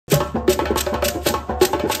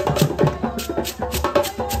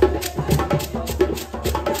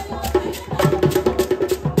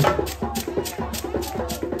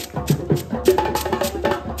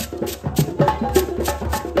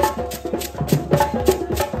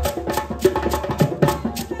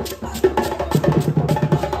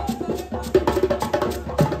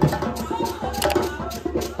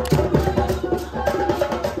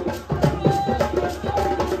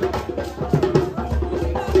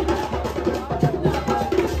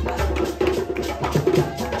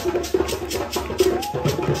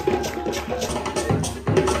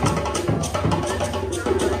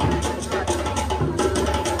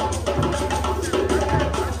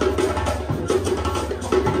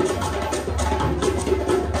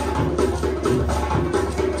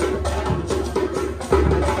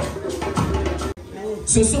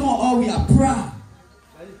So some of all we are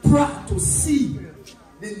proud to see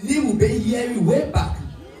the name will be here way back.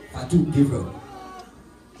 FATU GAYFLOR.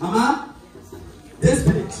 Mama, this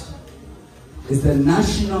village is the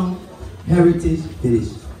National Heritage Village,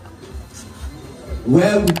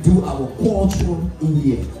 where we do our culture in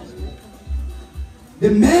here. The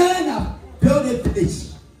men that built a village,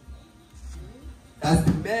 that's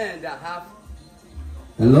the men that have,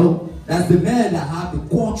 hello? That's the man that have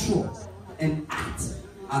the culture and art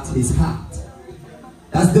at his heart.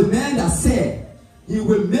 That's the man that said he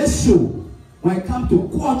will make sure when it comes to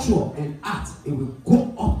culture and art, it will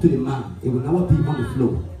go up to the man. It will never be on the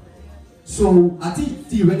floor. So I think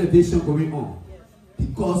the renovation going on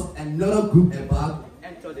because another group about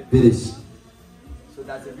enter the village. So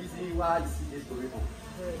that's the reason why you see this going on.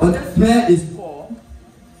 But this man is for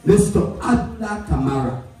Mr. Abdullah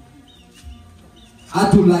Kamara.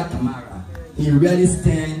 Abdullah Kamara. He really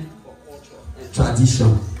stands for culture and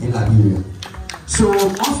tradition in Liberia. So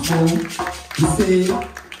once more, we say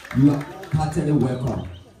you are heartily welcome.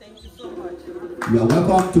 Thank you so much. You are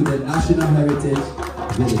welcome to the National Heritage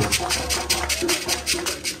Village.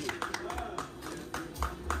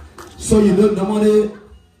 So you know normally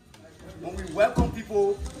when we welcome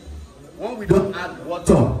people, when we don't add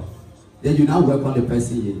water, then you now welcome the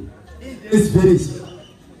person here. In this village.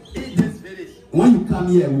 In this village. When you come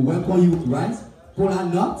here, we welcome you with rice, cola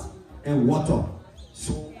nut, and water.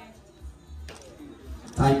 So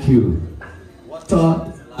thank you.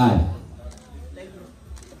 Water is life.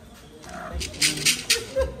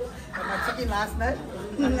 Last night.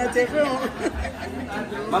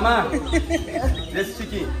 Mama, this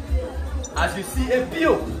chicken, as you see a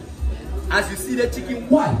view, as you see the chicken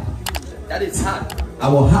white, that is heart.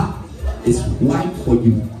 Our heart is white for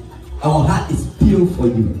you. Our heart is pure for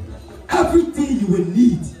you. Everything you will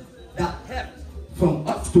need that help from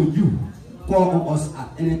us to you, call on us at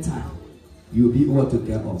any time. You will be able to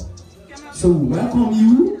get up. So we welcome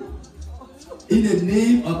you in the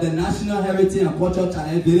name of the National Heritage and Cultural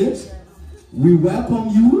Channel Village. We welcome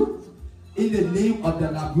you in the name of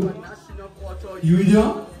the Liberia National Cultural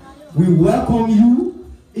Union. We welcome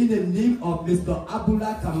you in the name of Mr.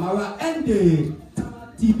 Abdullah Kamara and the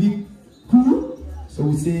TV crew. So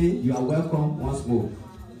we say you are welcome once more.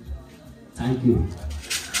 Thank you.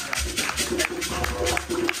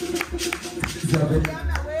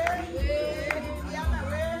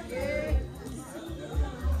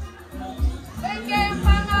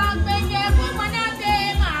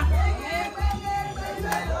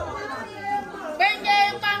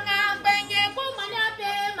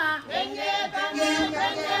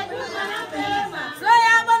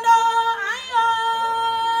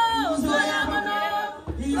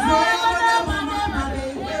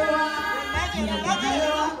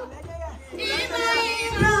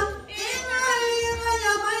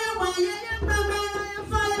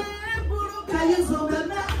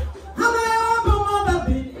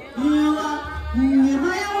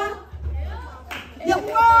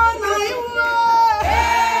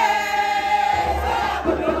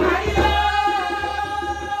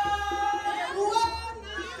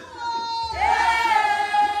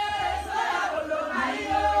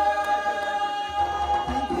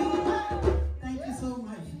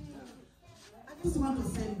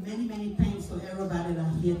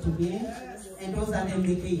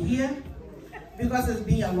 Because it's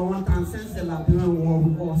been a long time since the Liberian war,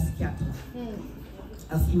 we all scattered.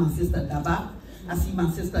 I see my sister Daba, I see my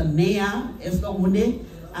sister Nea, Esther Munde,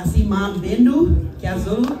 I see Mom Bendu,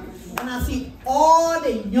 Kiazulu, and I see all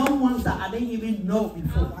the young ones that I didn't even know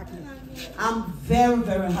before. I'm very,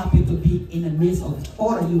 very happy to be in the midst of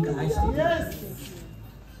all of you guys. Yes.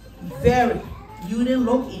 Very. You didn't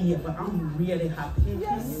look in here, but I'm really happy.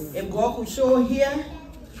 Yes. If God could show here,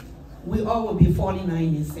 we all will be 49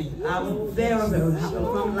 in sin. I'm very, very happy.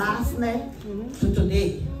 From last night to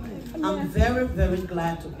today, I'm very, very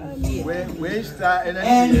glad to be here.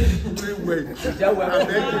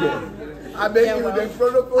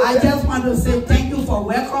 I just want to say thank you for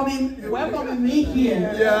welcoming me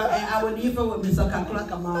here. Yeah. And I will leave it with Mr. Kakula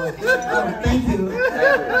Kamau. Thank you.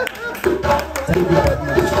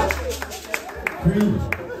 Thank you.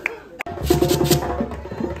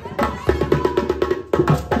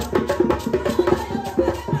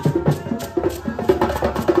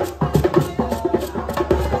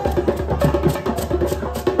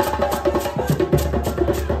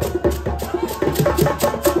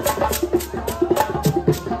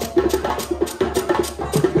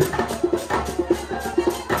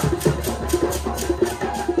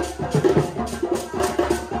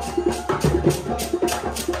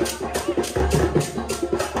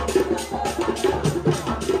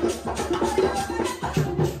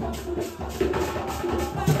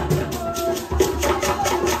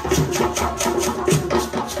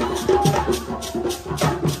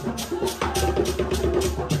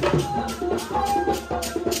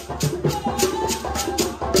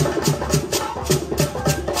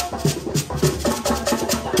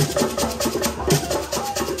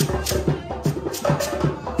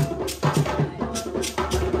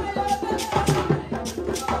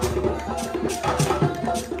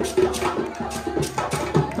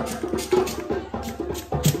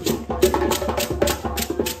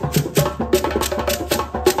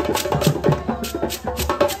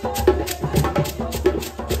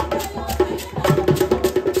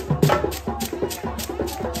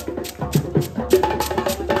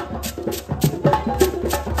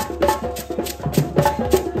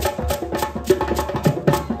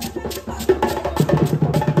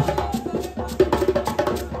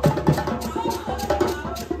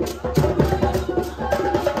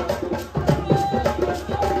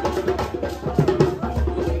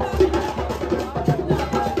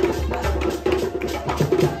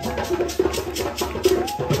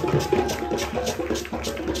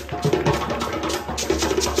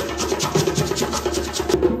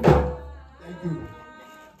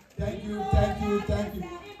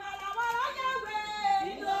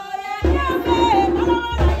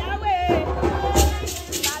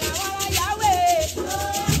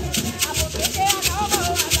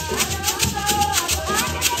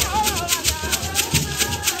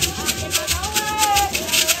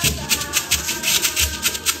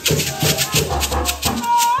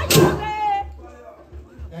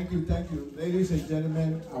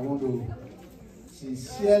 time, I want to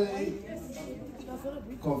sincerely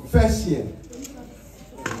confess here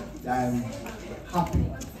that I'm happy.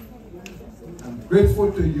 I'm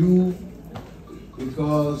grateful to you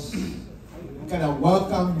because the kind of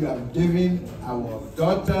welcome you have given our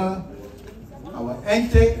daughter, our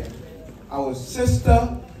auntie, our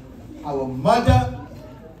sister, our mother,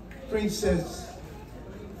 Princess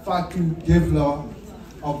FATU GAYFLOR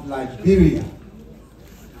of Liberia.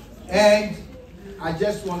 And I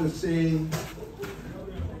just want to say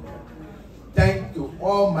thank to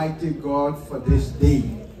Almighty God for this day.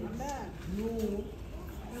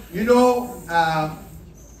 You know,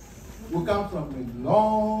 we come from a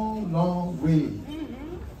long, long way,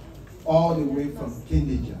 all the way from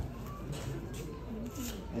Kindeja.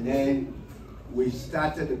 And then we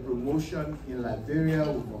started the promotion in Liberia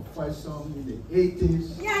with our first song in the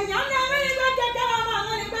 80s.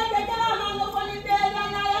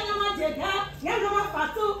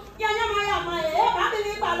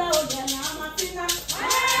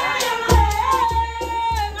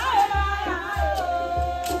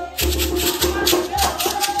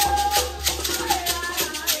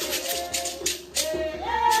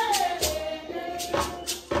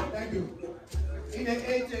 Thank you. In the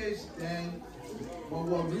 80s, then, we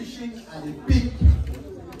were reaching at the peak.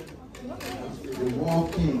 The war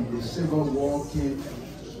came, the civil war came,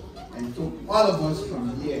 and took all of us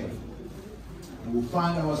from here. And we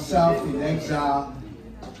found ourselves in exile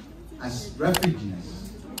as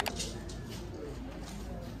refugees.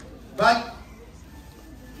 But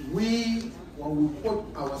when we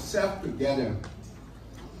put ourselves together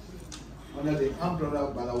under the umbrella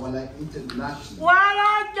of Balawala International,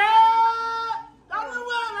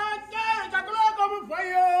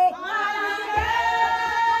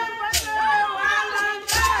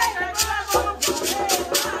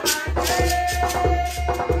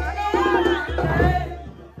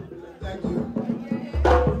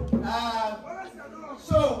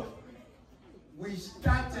 so we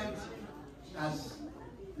started as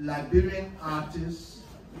Liberian artists,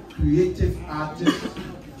 creative artists.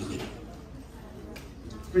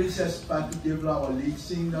 Princess FATU GAYFLOR, our lead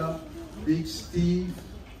singer, Big Steve.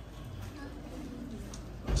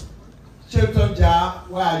 Chilton Ja,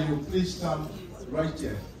 where are you? Please come right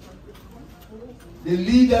here. The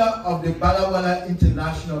leader of the Balawala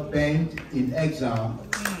International Band in exile.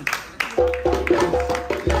 In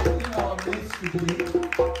our midst today.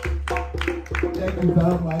 Thank you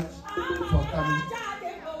very much for coming.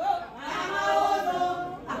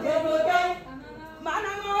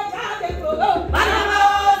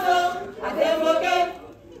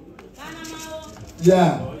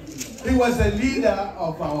 Yeah, he was the leader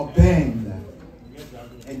of our band,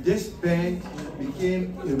 and this band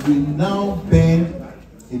became a renowned band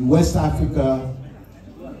in West Africa.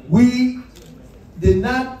 We did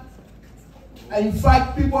not, in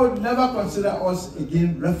fact, people never consider us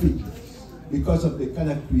again refugees because of the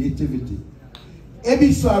kind of creativity.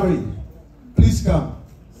 Ebi Swari, please come.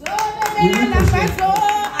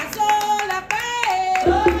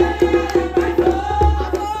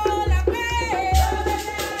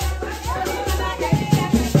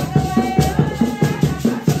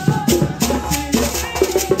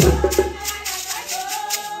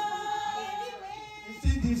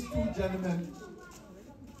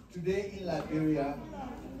 Today in Liberia,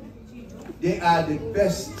 they are the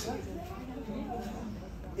best,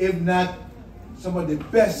 if not some of the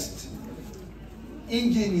best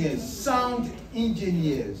engineers, sound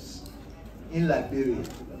engineers in Liberia.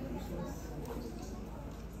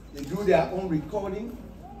 They do their own recording,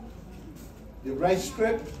 they write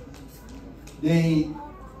script, they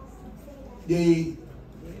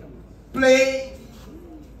play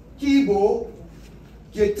keyboard,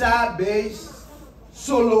 guitar, bass,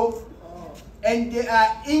 solo, and they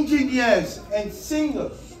are engineers and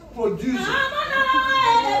singers, producers.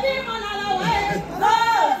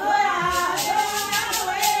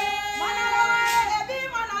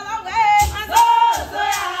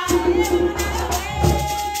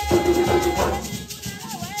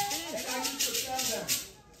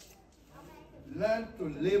 Learn to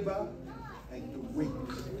labor and to wait.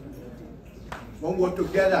 When we're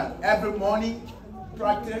together every morning,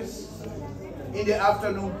 practice. In the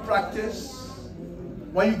afternoon, practice.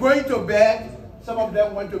 When you're going to bed, some of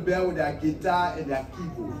them went to bed with their guitar and their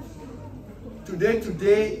keyboard.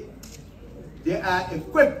 Today, they are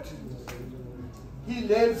equipped. He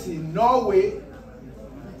lives in Norway.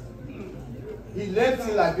 He lives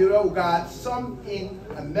in Liberia. We got some in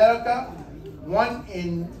America, one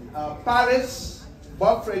in Paris,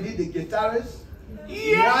 Bob Freddy, the guitarist,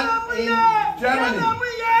 one in Germany.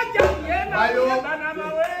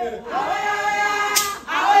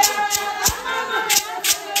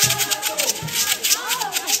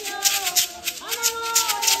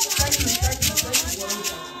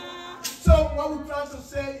 So what we're trying to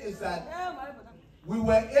say is that we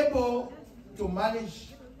were able to manage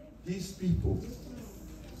these people,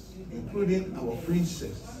 including our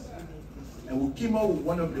princess, and we came up with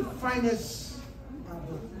one of the finest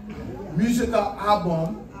musical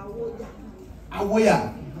album,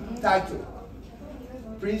 Awea title.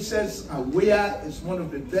 Princess Awea is one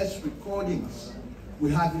of the best recordings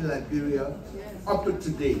we have in Liberia up to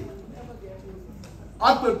today.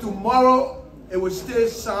 Up to tomorrow, it will still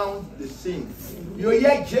sound the same. You'll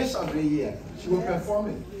hear just of the year. She will perform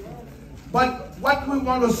it. But what we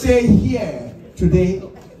want to say here today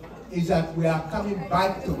is that we are coming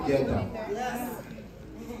back together.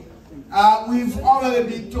 We've already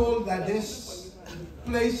been told that this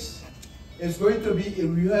place is going to be a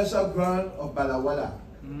rehearsal ground of Balawala.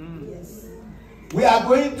 We are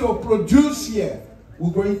going to produce here.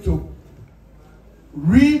 We're going to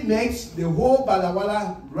remix the whole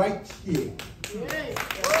Balawala right here.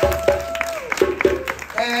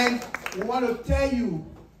 And we want to tell you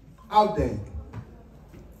out there,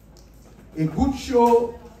 a good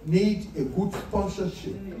show needs a good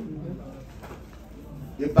sponsorship.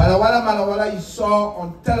 The Balawala you saw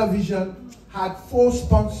on television had 4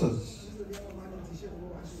 sponsors.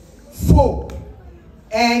 4.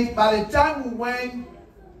 And by the time we went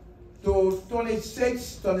to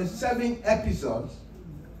 26, 27 episodes,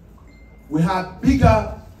 we had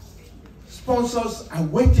bigger sponsors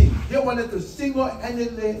awaiting. They wanted to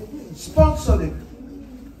single-handedly sponsor them.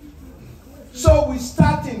 So we're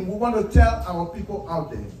starting, we want to tell our people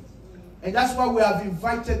out there. And that's why we have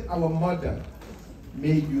invited our mother,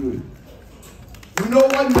 May Yuri. We know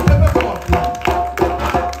what you're capable of doing.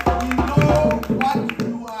 We know what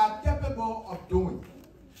you are capable of doing.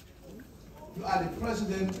 You are the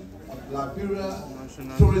president of Liberia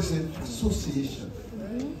Tourism Association.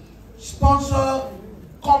 Sponsor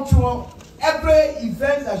cultural, every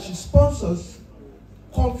event that she sponsors,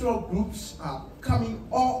 cultural groups are coming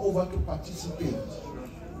all over to participate.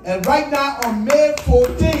 And right now on May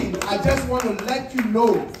 14, I just want to let you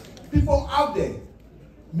know, people out there,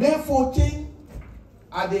 May 14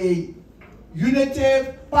 at the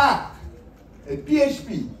Unity Park at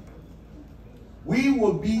PHP, we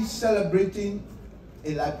will be celebrating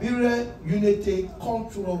a Liberia Unity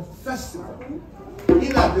Cultural Festival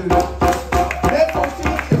in Liberia. May 14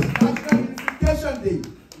 is National Unification Day.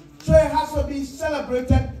 So it has to be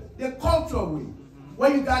celebrated the cultural way,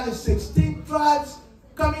 where you got the 16 tribes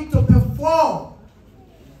coming to perform.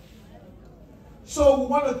 So we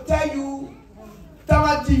want to tell you,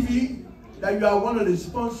 Tama TV, that you are one of the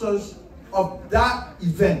sponsors of that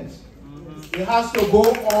event. It has to go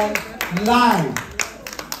on live.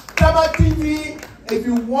 Tama TV, if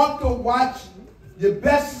you want to watch the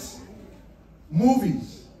best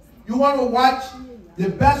movies, you want to watch the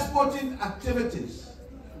best sporting activities,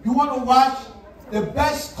 you want to watch the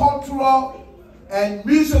best cultural and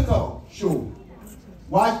musical show,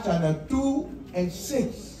 watch channel 2 and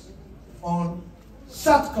 6 on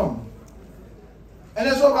Satcom. And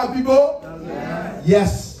that's all my people? Yes.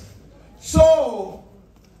 Yes. So,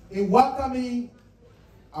 in welcoming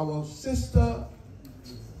our sister,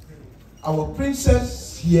 our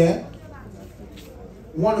princess here,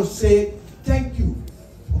 we want to say thank you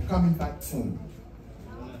for coming back home.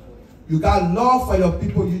 You got love for your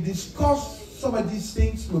people. You discussed some of these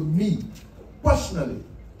things with me personally.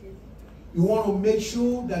 You want to make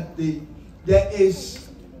sure that there is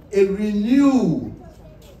a renewed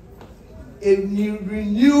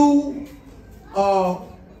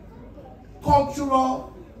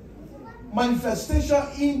cultural manifestation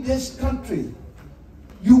in this country.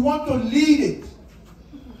 You want to lead it.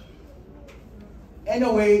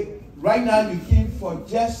 Anyway, right now you came for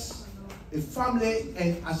just a family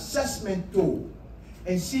and assessment tool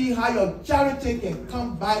and see how your charity can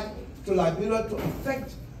come back to Liberia to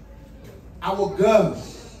affect our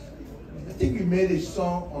girls. I think we made a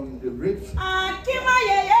song on the radio. Thank you.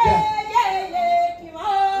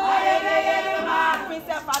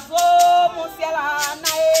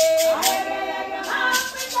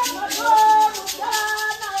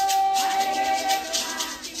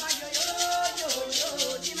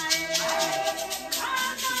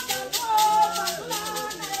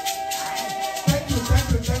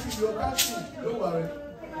 Don't worry.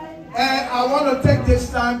 And I want to take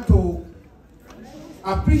this time to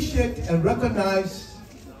appreciate and recognize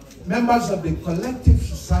members of the collective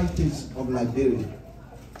societies of Liberia.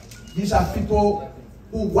 These are people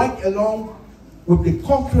who work along with the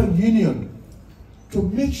cultural union to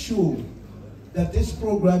make sure that this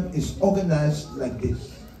program is organized like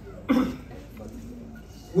this.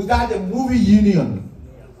 We got the movie union.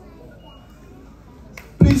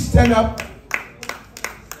 Please stand up.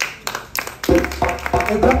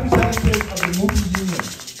 A representative of the movie union.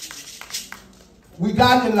 We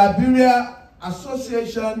got the Liberia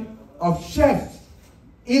Association of Chefs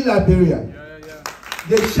in Liberia.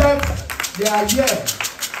 The chefs, they are here.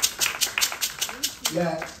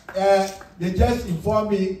 Yeah, they just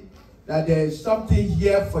informed me that there is something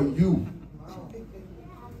here for you.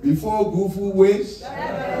 Before Gufu waits,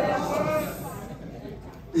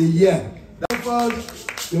 yeah.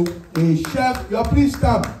 The chef, please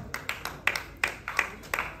come.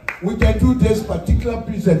 We can do this particular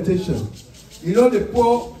presentation. You know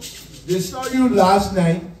they saw you last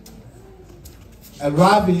night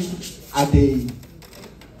arriving at the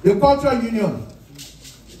cultural union.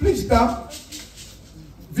 Please come.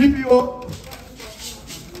 VPO.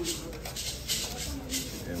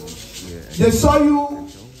 They saw you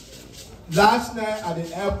last night at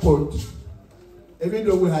the airport, even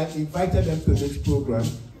though we had invited them to this program.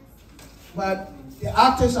 But the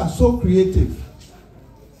artists are so creative.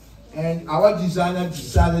 And our designer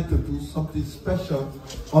decided to do something special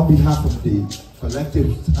on behalf of the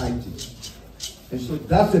collective society. And so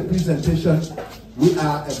that's the presentation we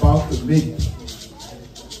are about to make.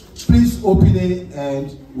 Please open it,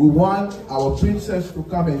 and we want our princess to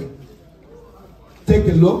come and take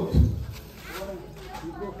a look.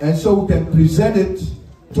 And so we can present it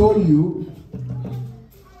to you.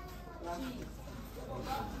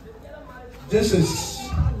 This is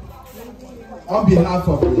on behalf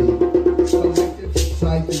of the collective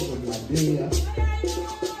society of Liberia.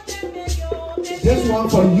 This one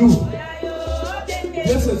for you.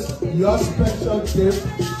 This is your special gift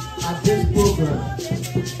at this program.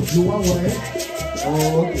 You want one?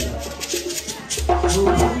 Oh, okay.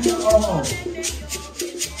 We'll bring you all.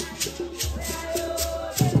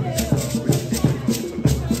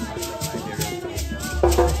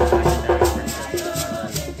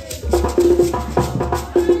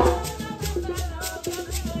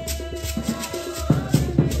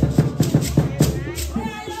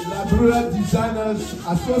 Liberia Designers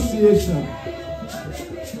Association.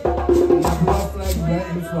 Liberia flag where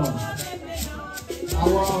in front.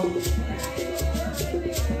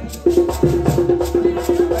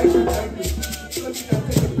 Thank you. Let me just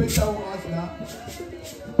take a picture of us now.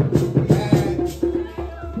 And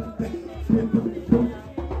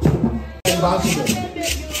ambassador.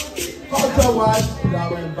 Culture-wise, we are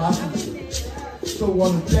our ambassador. So we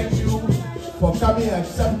want to thank you for coming and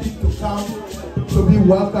accepting to come to be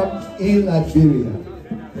welcome in Liberia.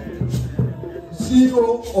 COO,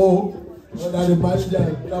 or the manager,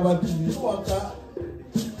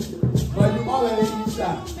 but you already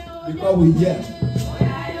inside because we're here.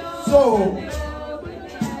 So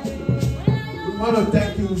we want to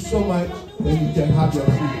thank you so much, and you can have your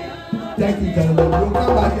seat. Thank you, gentlemen. We'll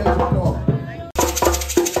come back here to talk.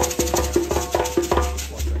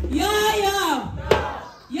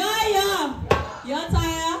 You're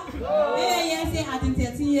tired? Hey, yes, say at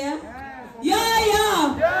 13 years.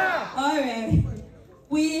 Yeah. All right.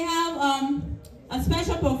 We have a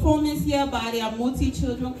special performance here by the Amoti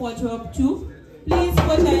Children Quadrop 2. Please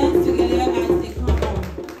put your hands together as they come on.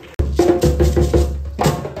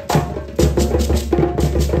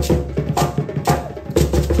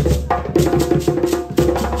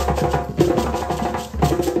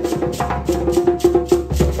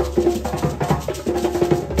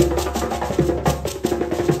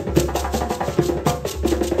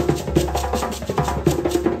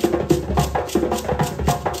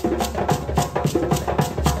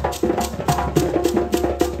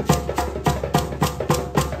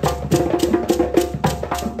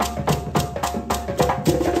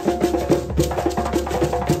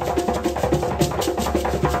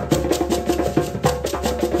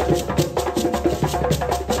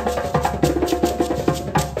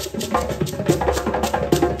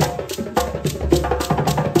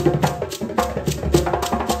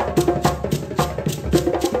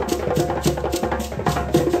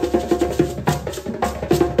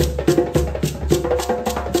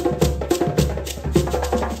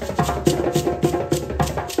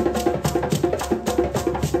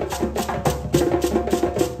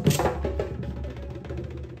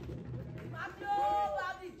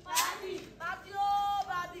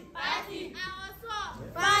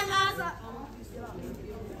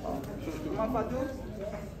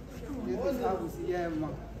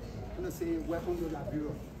 Welcome to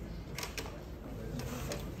Liberia.